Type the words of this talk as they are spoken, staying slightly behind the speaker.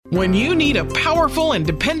When you need a powerful and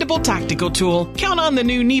dependable tactical tool, count on the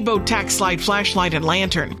new Nebo TacSlide flashlight and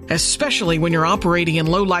lantern, especially when you're operating in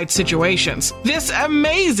low-light situations. This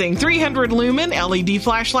amazing 300-lumen LED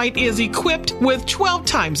flashlight is equipped with 12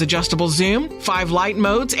 times adjustable zoom, 5 light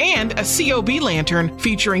modes, and a COB lantern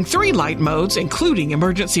featuring 3 light modes, including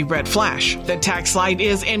emergency red flash. The TacSlide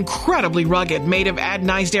is incredibly rugged, made of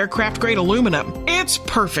anodized aircraft-grade aluminum. It's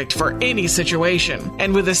perfect for any situation,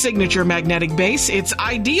 and with a signature magnetic base, it's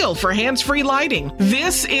ideal for hands-free lighting.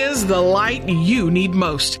 This is the light you need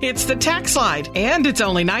most. It's the TacSlide, and it's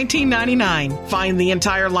only $19.99. Find the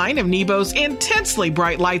entire line of Nebo's intensely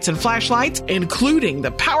bright lights and flashlights, including the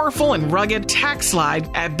powerful and rugged TacSlide,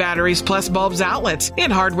 at Batteries Plus Bulbs outlets, in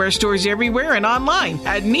hardware stores everywhere, and online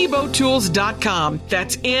at nebotools.com.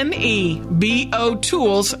 That's N-E-B-O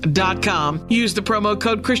Tools.com. Use the promo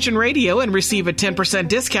code Christian Radio and receive a 10%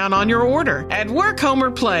 discount on your order. At work, home, or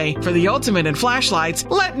play, for the ultimate in flashlights,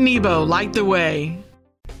 let Nebo light the way.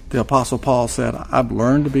 The Apostle Paul said, I've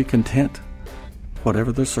learned to be content,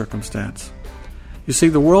 whatever the circumstance. You see,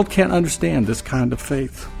 the world can't understand this kind of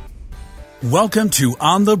faith. Welcome to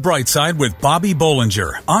On the Bright Side with Bobby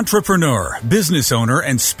Bollinger, entrepreneur, business owner,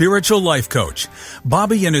 and spiritual life coach.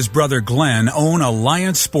 Bobby and his brother Glenn own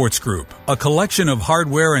Alliance Sports Group, a collection of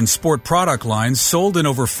hardware and sport product lines sold in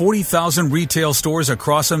over 40,000 retail stores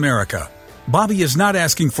across America. Bobby is not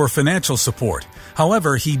asking for financial support.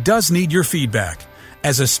 However, he does need your feedback.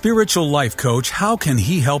 As a spiritual life coach, how can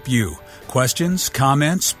he help you? Questions,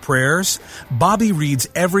 comments, prayers? Bobby reads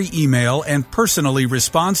every email and personally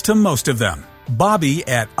responds to most of them. Bobby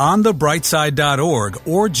at onthebrightside.org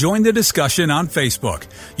or join the discussion on Facebook.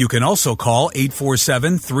 You can also call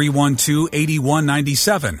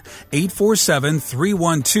 847-312-8197,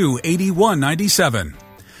 847-312-8197.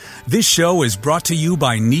 This show is brought to you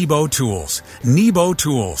by Nebo Tools. Nebo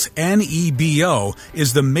Tools, N-E-B-O,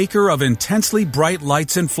 is the maker of intensely bright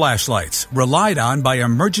lights and flashlights, relied on by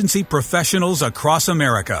emergency professionals across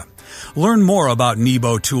America. Learn more about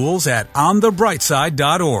Nebo Tools at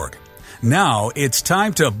onthebrightside.org. Now it's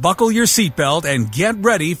time to buckle your seatbelt and get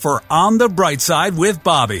ready for On the Bright Side with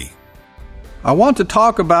Bobby. I want to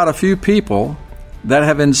talk about a few people that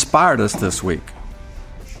have inspired us this week.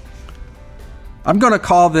 I'm going to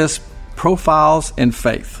call this Profiles in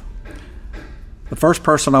Faith. The first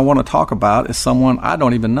person I want to talk about is someone I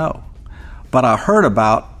don't even know, but I heard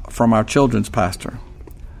about from our children's pastor.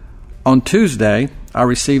 On Tuesday, I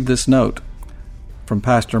received this note from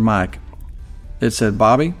Pastor Mike. It said,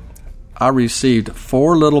 Bobby, I received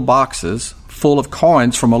 4 little boxes full of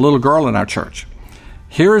coins from a little girl in our church.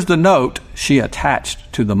 Here is the note she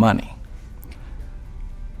attached to the money.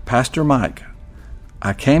 Pastor Mike,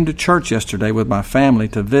 I came to church yesterday with my family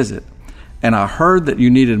to visit, and I heard that you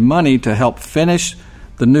needed money to help finish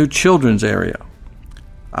the new children's area.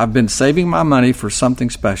 I've been saving my money for something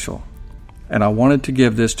special, and I wanted to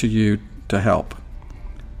give this to you to help.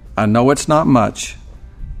 I know it's not much.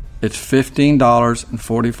 It's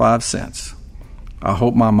 $15.45. I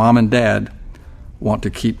hope my mom and dad want to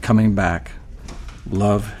keep coming back.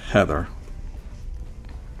 Love, Heather.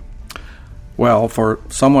 Well, for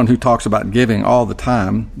someone who talks about giving all the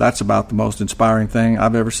time, that's about the most inspiring thing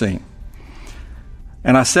I've ever seen.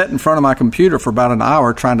 And I sat in front of my computer for about an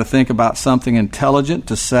hour trying to think about something intelligent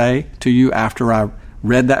to say to you after I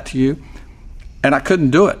read that to you, and I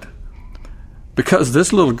couldn't do it because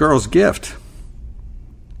this little girl's gift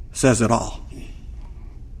says it all.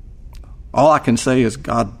 All I can say is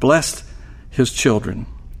God blessed his children,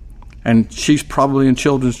 and she's probably in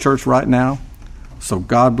children's church right now, so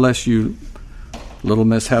God bless you, little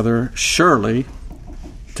Miss Heather. Surely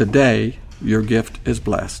today your gift is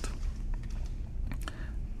blessed.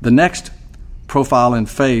 The next profile in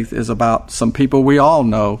faith is about some people we all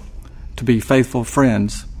know to be faithful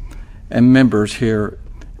friends and members here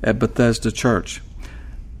at Bethesda Church.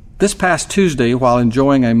 This past Tuesday, while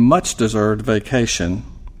enjoying a much-deserved vacation,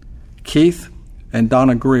 Keith and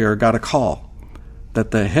Donna Greer got a call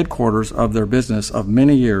that the headquarters of their business of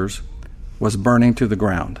many years was burning to the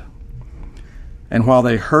ground. And while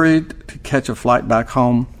they hurried to catch a flight back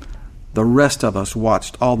home, the rest of us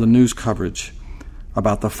watched all the news coverage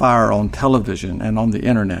about the fire on television and on the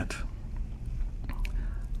internet.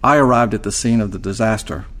 I arrived at the scene of the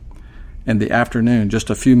disaster in the afternoon, just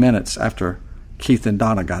a few minutes after Keith and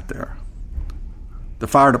Donna got there. The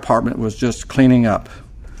fire department was just cleaning up.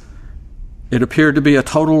 It appeared to be a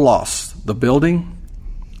total loss. The building,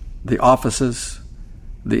 the offices,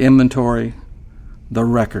 the inventory, the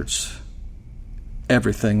records,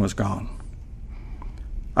 everything was gone.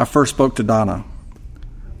 I first spoke to Donna.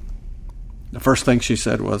 The first thing she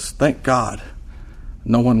said was, "Thank God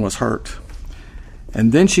no one was hurt."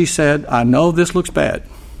 And then she said, I know this looks bad,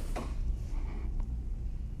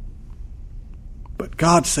 but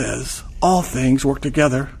God says all things work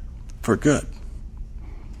together for good.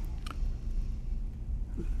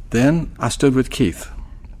 Then I stood with Keith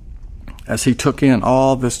as he took in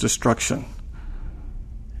all this destruction.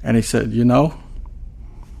 And he said, you know,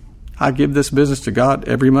 I give this business to God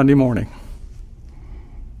every Monday morning.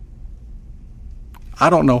 I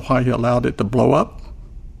don't know why he allowed it to blow up,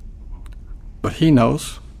 but he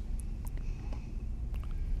knows.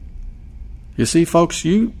 You see, folks,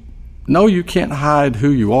 you know you can't hide who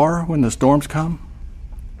you are when the storms come.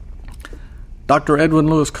 Dr. Edwin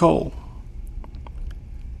Lewis Cole,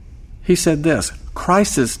 he said this,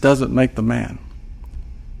 crisis doesn't make the man.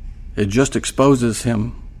 It just exposes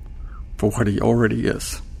him for what he already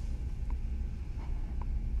is.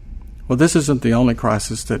 Well, this isn't the only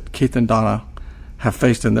crisis that Keith and Donna have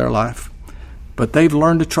faced in their life, but they've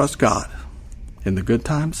learned to trust God in the good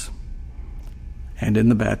times and in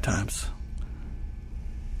the bad times.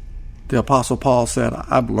 The Apostle Paul said,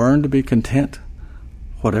 I've learned to be content,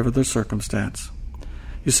 whatever the circumstance.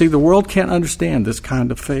 You see, the world can't understand this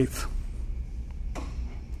kind of faith.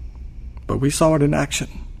 But we saw it in action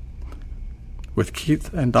with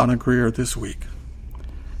Keith and Donna Greer this week.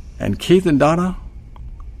 And Keith and Donna,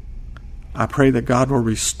 I pray that God will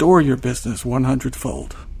restore your business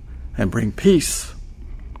 100-fold and bring peace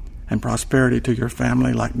and prosperity to your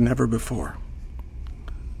family like never before.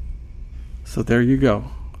 So there you go,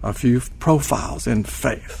 a few profiles in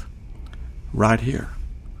faith right here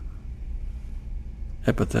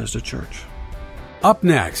at Bethesda Church. Up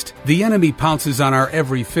next, the enemy pounces on our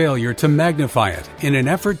every failure to magnify it in an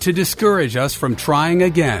effort to discourage us from trying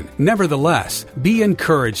again. Nevertheless, be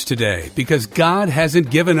encouraged today because God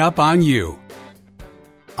hasn't given up on you.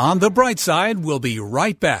 On the Bright Side, we'll be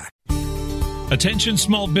right back. Attention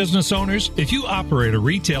small business owners, if you operate a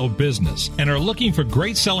retail business and are looking for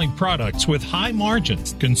great selling products with high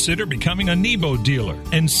margins, consider becoming a Nebo dealer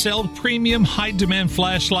and sell premium high-demand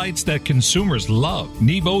flashlights that consumers love.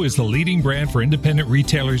 Nebo is the leading brand for independent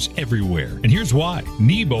retailers everywhere. And here's why.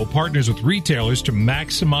 Nebo partners with retailers to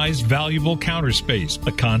maximize valuable counter space,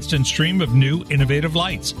 a constant stream of new innovative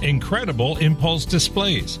lights, incredible impulse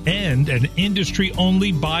displays, and an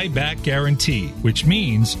industry-only buyback guarantee, which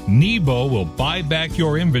means Nebo will buy back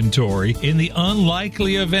your inventory in the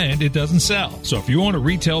unlikely event it doesn't sell. So if you own a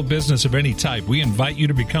retail business of any type, we invite you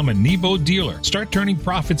to become a Nebo dealer. Start turning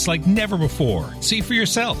profits like never before. See for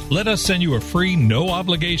yourself. Let us send you a free,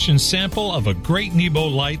 no-obligation sample of a great Nebo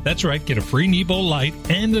light. That's right, get a free Nebo light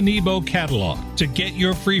and a Nebo catalog. To get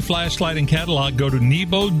your free flashlight and catalog, go to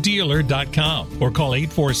NeboDealer.com or call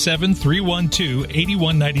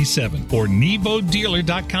 847-312-8197 or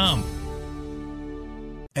NeboDealer.com.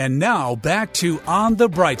 And now back to On the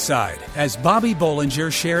Bright Side as Bobby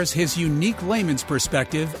Bollinger shares his unique layman's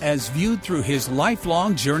perspective as viewed through his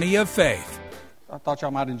lifelong journey of faith. I thought y'all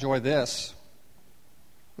might enjoy this.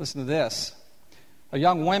 Listen to this. A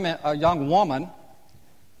young woman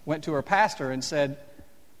went to her pastor and said,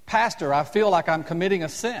 Pastor, I feel like I'm committing a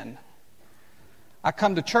sin. I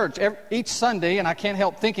come to church each Sunday and I can't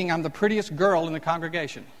help thinking I'm the prettiest girl in the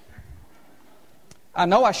congregation. I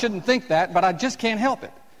know I shouldn't think that, but I just can't help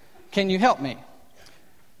it. Can you help me?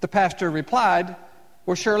 The pastor replied,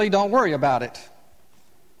 well, Shirley, don't worry about it.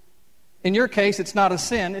 In your case, it's not a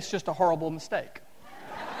sin, it's just a horrible mistake.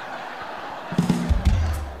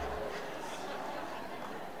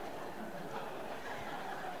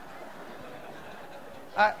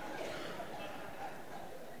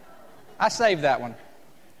 I saved that one.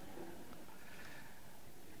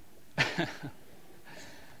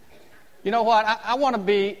 You know what? I want to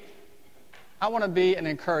be an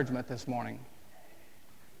encouragement this morning.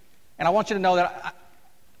 And I want you to know that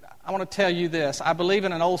I want to tell you this. I believe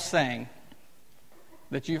in an old saying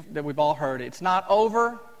that we've all heard. It's not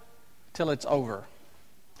over till it's over.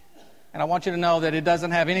 And I want you to know that it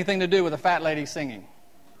doesn't have anything to do with a fat lady singing.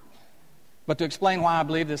 But to explain why I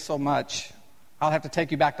believe this so much, I'll have to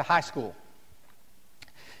take you back to high school.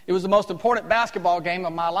 It was the most important basketball game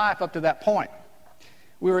of my life up to that point.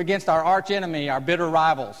 We were against our arch enemy, our bitter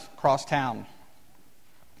rivals across town.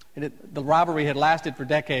 The rivalry had lasted for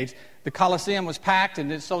decades. The Coliseum was packed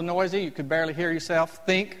and it's so noisy you could barely hear yourself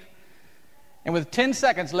think. And with 10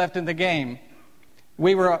 seconds left in the game,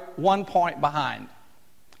 we were 1 point behind.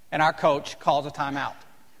 And our coach calls a timeout.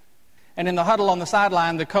 And in the huddle on the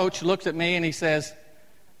sideline, the coach looks at me and he says,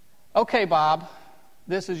 okay, Bob,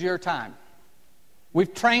 this is your time.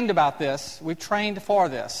 We've trained about this. We've trained for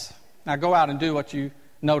this. Now go out and do what you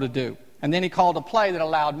know to do. And then he called a play that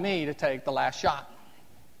allowed me to take the last shot.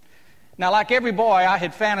 Now, like every boy, I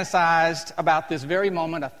had fantasized about this very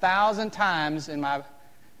moment 1,000 times in my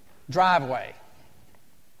driveway,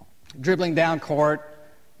 dribbling down court,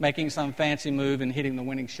 making some fancy move, and hitting the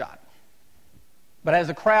winning shot. But as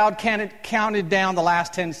the crowd counted down the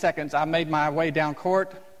last 10 seconds, I made my way down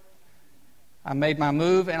court, I made my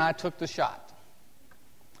move, and I took the shot.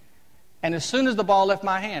 And as soon as the ball left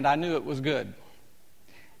my hand, I knew it was good.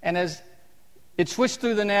 And as it switched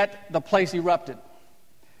through the net, the place erupted.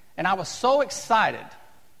 And I was so excited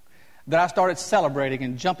that I started celebrating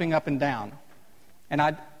and jumping up and down. And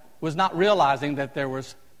I was not realizing that there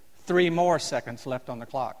was 3 more seconds left on the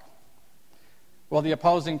clock. Well, the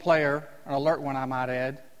opposing player, an alert one I might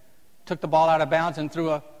add, took the ball out of bounds and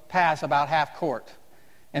threw a pass about half court.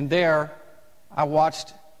 And there I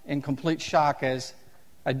watched in complete shock as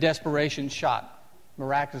a desperation shot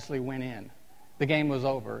miraculously went in. The game was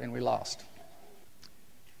over and we lost.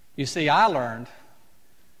 You see, I learned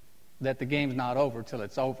that the game's not over till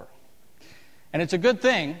it's over. And it's a good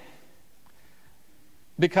thing,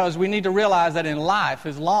 because we need to realize that in life,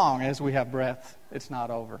 as long as we have breath, it's not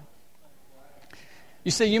over. You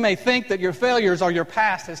see, you may think that your failures or your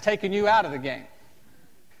past has taken you out of the game.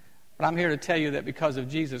 But I'm here to tell you that because of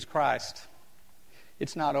Jesus Christ,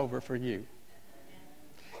 it's not over for you.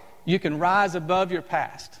 You can rise above your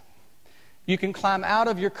past. You can climb out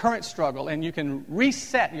of your current struggle, and you can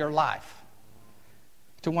reset your life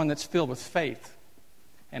to one that's filled with faith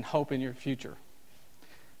and hope in your future.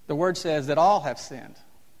 The Word says that all have sinned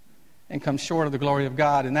and come short of the glory of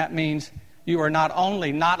God, and that means you are not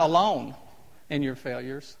only not alone in your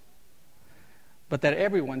failures, but that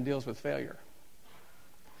everyone deals with failure.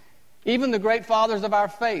 Even the great fathers of our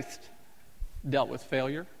faith dealt with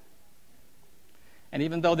failure. And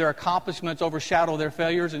even though their accomplishments overshadow their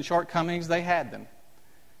failures and shortcomings, they had them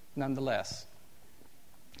nonetheless.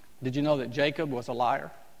 Did you know that Jacob was a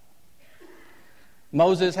liar?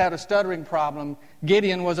 Moses had a stuttering problem.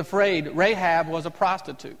 Gideon was afraid. Rahab was a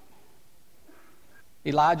prostitute.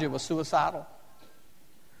 Elijah was suicidal.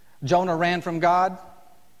 Jonah ran from God.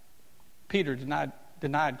 Peter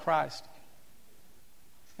denied Christ.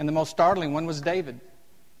 And the most startling one was David,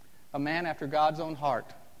 a man after God's own heart,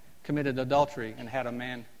 committed adultery and had a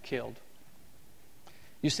man killed.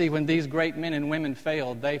 You see, when these great men and women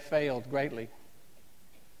failed, they failed greatly.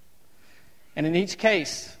 And in each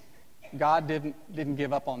case, God didn't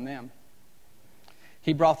give up on them.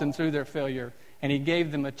 He brought them through their failure, and He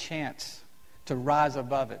gave them a chance to rise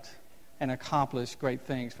above it and accomplish great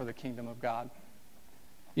things for the kingdom of God.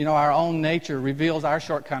 You know, our own nature reveals our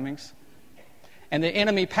shortcomings, and the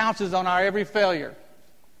enemy pounces on our every failure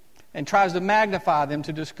and tries to magnify them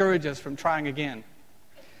to discourage us from trying again.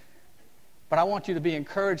 But I want you to be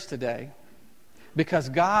encouraged today, because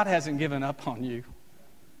God hasn't given up on you.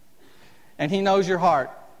 And He knows your heart.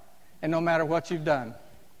 And no matter what you've done,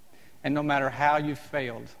 and no matter how you've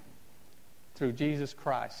failed, through Jesus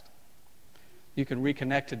Christ, you can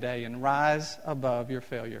reconnect today and rise above your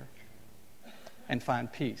failure and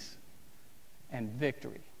find peace and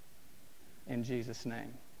victory in Jesus'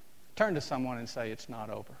 name. Turn to someone and say, it's not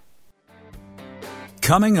over.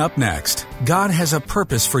 Coming up next, God has a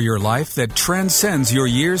purpose for your life that transcends your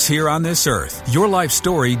years here on this earth. Your life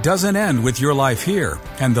story doesn't end with your life here,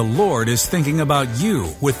 and the Lord is thinking about you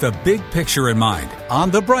with the big picture in mind. On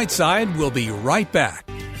the Bright Side, we'll be right back.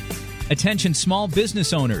 Attention small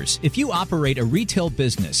business owners. If you operate a retail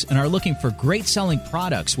business and are looking for great selling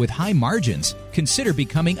products with high margins, consider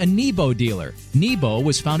becoming a Nebo dealer. Nebo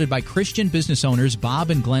was founded by Christian business owners Bob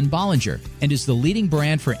and Glenn Bollinger and is the leading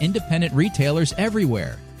brand for independent retailers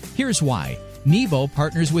everywhere. Here's why. Nebo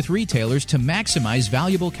partners with retailers to maximize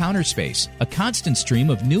valuable counter space, a constant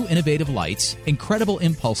stream of new innovative lights, incredible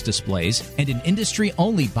impulse displays, and an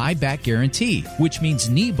industry-only buyback guarantee, which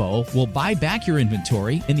means Nebo will buy back your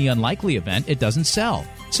inventory in the unlikely event it doesn't sell.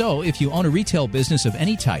 So if you own a retail business of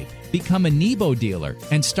any type, become a Nebo dealer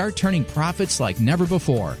and start turning profits like never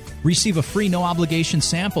before. Receive a free no-obligation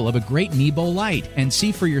sample of a great Nebo light and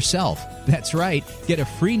see for yourself. That's right, get a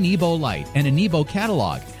free Nebo light and a Nebo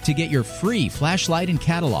catalog. To get your free flashlight and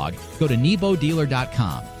catalog, go to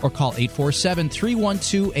NeboDealer.com or call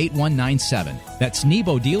 847-312-8197. That's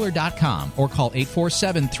NeboDealer.com or call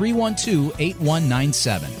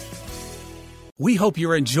 847-312-8197. We hope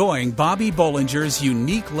you're enjoying Bobby Bollinger's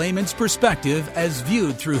unique layman's perspective as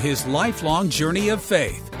viewed through his lifelong journey of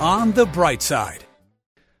faith on the bright side.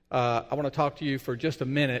 I want to talk to you for just a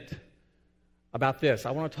minute about this.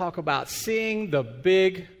 I want to talk about seeing the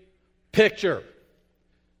big picture.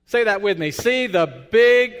 Say that with me. See the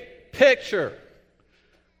big picture.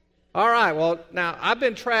 All right, well, now I've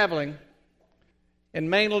been traveling in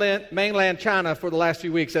mainland China for the last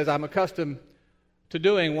few weeks, as I'm accustomed to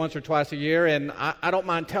doing once or twice a year, and I don't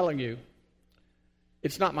mind telling you,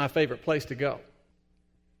 it's not my favorite place to go.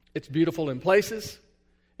 It's beautiful in places.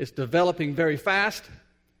 It's developing very fast.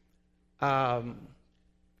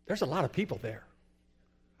 There's a lot of people there.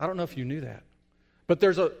 I don't know if you knew that. But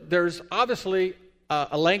there's obviously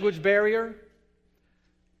a language barrier.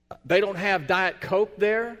 They don't have Diet Coke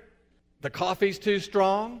there. The coffee's too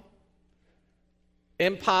strong.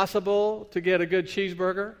 Impossible to get a good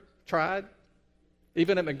cheeseburger. Tried.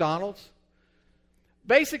 Even at McDonald's.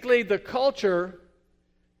 Basically, the culture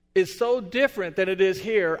is so different than it is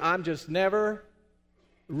here, I'm just never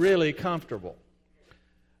really comfortable.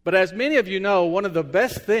 But as many of you know, one of the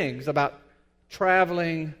best things about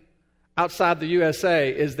traveling outside the USA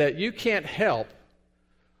is that you can't help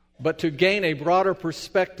but to gain a broader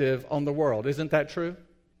perspective on the world. Isn't that true?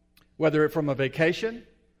 Whether it's from a vacation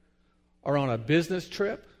or on a business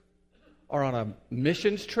trip or on a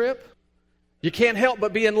missions trip, you can't help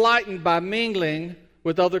but be enlightened by mingling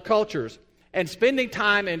with other cultures. And spending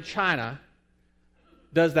time in China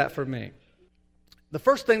does that for me. The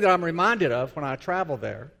first thing that I'm reminded of when I travel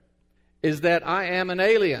there is that I am an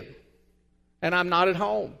alien and I'm not at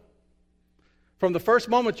home. From the first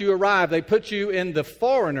moment you arrive, they put you in the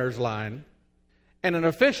foreigners line, and an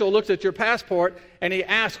official looks at your passport and he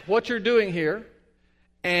asks what you're doing here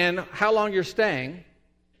and how long you're staying.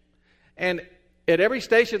 And at every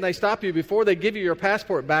station they stop you, before they give you your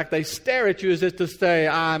passport back, they stare at you as if to say,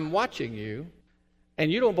 I'm watching you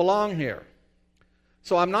and you don't belong here.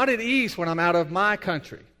 So I'm not at ease when I'm out of my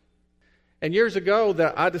country. And years ago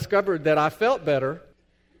that I discovered that I felt better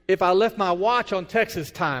if I left my watch on Texas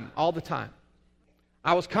time all the time.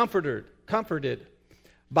 I was comforted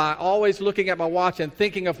by always looking at my watch and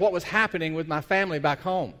thinking of what was happening with my family back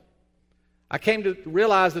home. I came to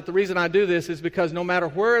realize that the reason I do this is because no matter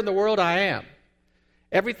where in the world I am,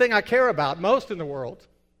 everything I care about most in the world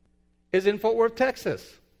is in Fort Worth,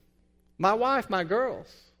 Texas. My wife, my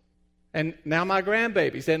girls, and now my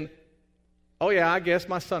grandbabies, and, oh yeah, I guess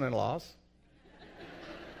my son-in-laws.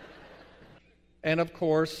 And, of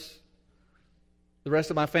course, the rest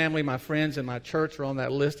of my family, my friends, and my church are on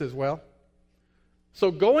that list as well.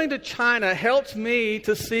 So going to China helps me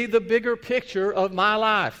to see the bigger picture of my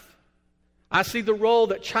life. I see the role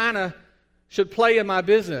that China should play in my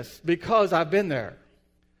business because I've been there.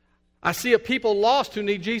 I see a people lost who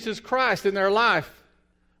need Jesus Christ in their life.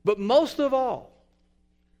 But most of all,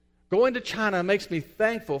 going to China makes me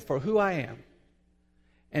thankful for who I am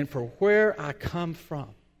and for where I come from.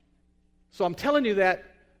 So I'm telling you that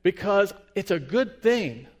because it's a good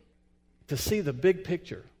thing to see the big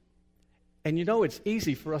picture. And you know, it's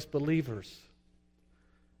easy for us believers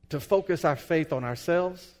to focus our faith on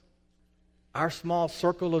ourselves, our small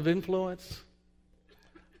circle of influence,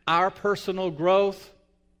 our personal growth,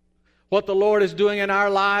 what the Lord is doing in our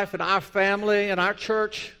life and our family and our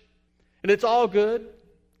church. And it's all good.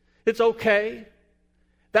 It's okay.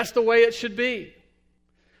 That's the way it should be.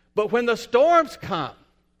 But when the storms come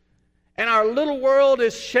and our little world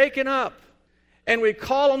is shaken up and we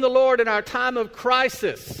call on the Lord in our time of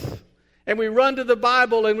crisis and we run to the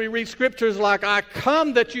Bible and we read scriptures like, I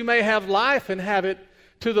come that you may have life and have it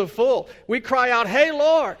to the full. We cry out, hey,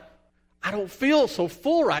 Lord, I don't feel so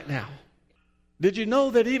full right now. Did you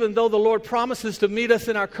know that even though the Lord promises to meet us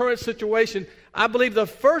in our current situation, I believe the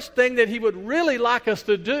first thing that He would really like us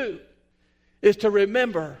to do is to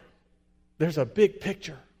remember there's a big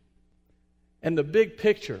picture. And the big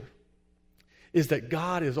picture is that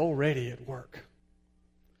God is already at work.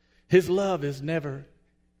 His love is never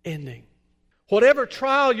ending. Whatever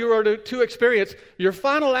trial you are to experience, your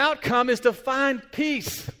final outcome is to find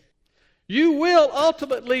peace. You will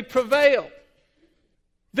ultimately prevail.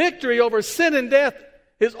 Victory over sin and death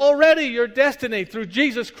is already your destiny through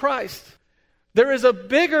Jesus Christ. There is a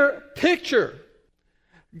bigger picture.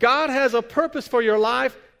 God has a purpose for your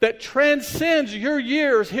life that transcends your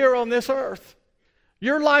years here on this earth.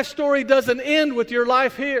 Your life story doesn't end with your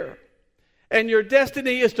life here. And your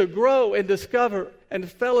destiny is to grow and discover and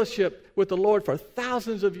fellowship with the Lord for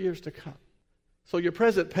thousands of years to come. So your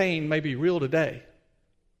present pain may be real today.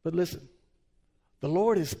 But listen, the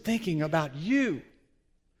Lord is thinking about you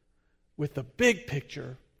with the big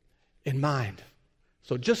picture in mind.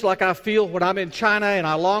 So just like I feel when I'm in China and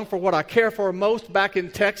I long for what I care for most back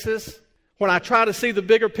in Texas, when I try to see the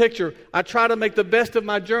bigger picture, I try to make the best of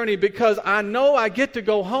my journey because I know I get to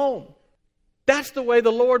go home. That's the way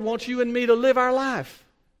the Lord wants you and me to live our life.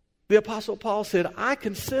 The Apostle Paul said, I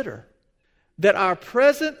consider that our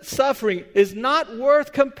present suffering is not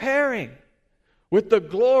worth comparing with the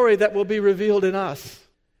glory that will be revealed in us.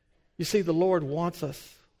 You see, the Lord wants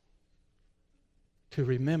us to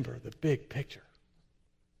remember the big picture.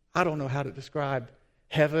 I don't know how to describe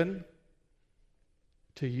heaven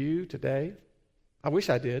to you today. I wish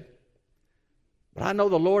I did. But I know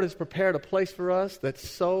the Lord has prepared a place for us that's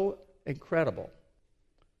so incredible.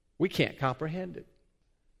 We can't comprehend it.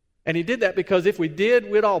 And He did that because if we did,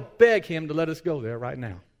 we'd all beg Him to let us go there right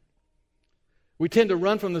now. We tend to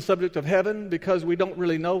run from the subject of heaven because we don't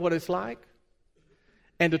really know what it's like.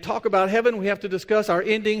 And to talk about heaven, we have to discuss our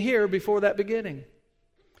ending here before that beginning.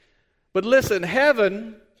 But listen,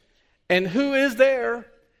 heaven and who is there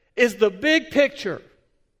is the big picture.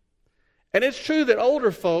 And it's true that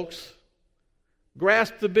older folks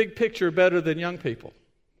grasp the big picture better than young people.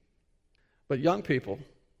 But young people,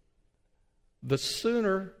 the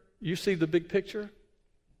sooner you see the big picture,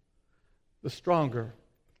 the stronger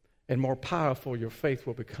and more powerful your faith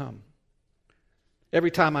will become. Every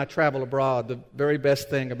time I travel abroad, the very best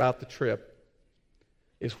thing about the trip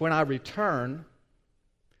is when I return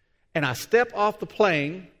and I step off the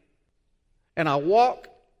plane and I walk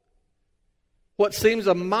what seems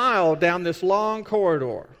a mile down this long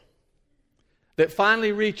corridor that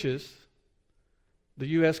finally reaches the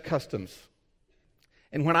U.S. Customs.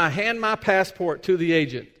 And when I hand my passport to the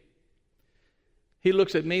agent, he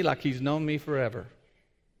looks at me like he's known me forever.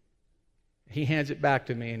 He hands it back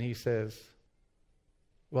to me and he says,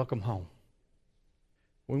 "Welcome home."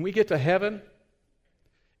 When we get to heaven,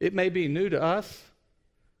 it may be new to us,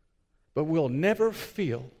 but we'll never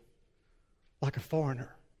feel like a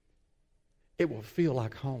foreigner. It will feel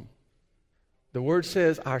like home. The Word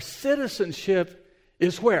says our citizenship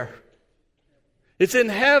is where? It's in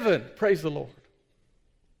heaven. Praise the Lord.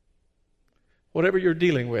 Whatever you're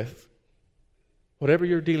dealing with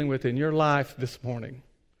in your life this morning,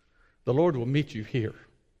 the Lord will meet you here.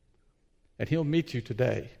 And He'll meet you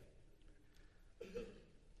today.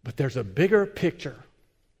 But there's a bigger picture.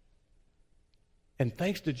 And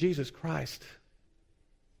thanks to Jesus Christ,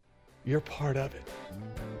 you're part of it.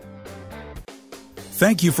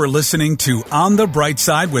 Thank you for listening to On the Bright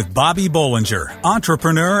Side with Bobby Bollinger,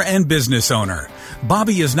 entrepreneur and business owner.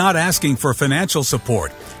 Bobby is not asking for financial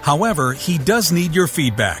support. However, he does need your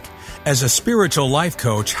feedback. As a spiritual life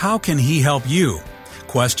coach, how can he help you?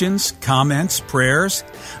 Questions, comments, prayers?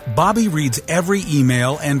 Bobby reads every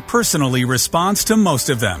email and personally responds to most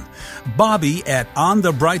of them. Bobby at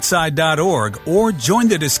onthebrightside.org or join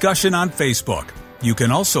the discussion on Facebook. You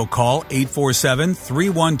can also call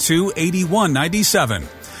 847-312-8197.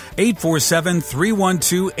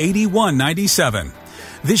 847-312-8197.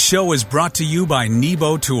 This show is brought to you by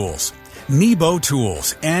Nebo Tools. Nebo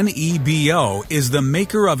Tools, N-E-B-O, is the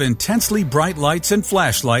maker of intensely bright lights and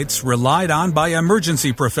flashlights relied on by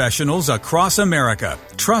emergency professionals across America.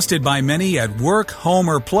 Trusted by many at work, home,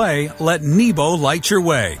 or play, let Nebo light your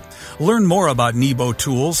way. Learn more about Nebo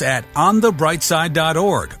Tools at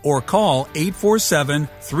onthebrightside.org or call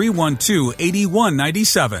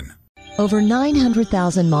 847-312-8197. Over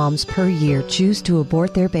 900,000 moms per year choose to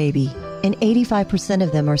abort their baby, and 85%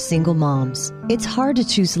 of them are single moms. It's hard to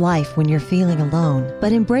choose life when you're feeling alone,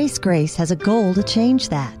 but Embrace Grace has a goal to change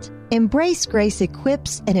that. Embrace Grace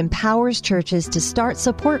equips and empowers churches to start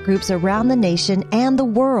support groups around the nation and the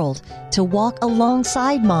world to walk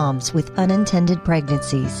alongside moms with unintended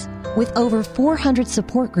pregnancies. With over 400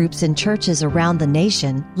 support groups in churches around the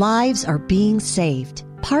nation, lives are being saved.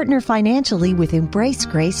 Partner financially with Embrace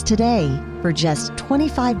Grace today. For just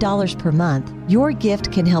 $25 per month, your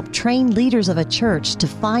gift can help train leaders of a church to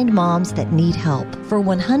find moms that need help. For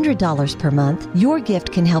 $100 per month, your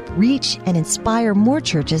gift can help reach and inspire more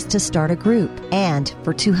churches to start a group. And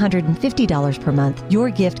for $250 per month,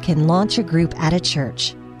 your gift can launch a group at a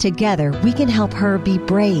church. Together, we can help her be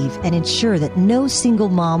brave and ensure that no single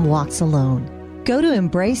mom walks alone. Go to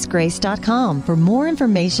EmbraceGrace.com for more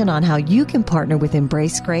information on how you can partner with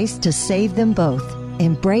Embrace Grace to save them both.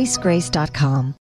 EmbraceGrace.com.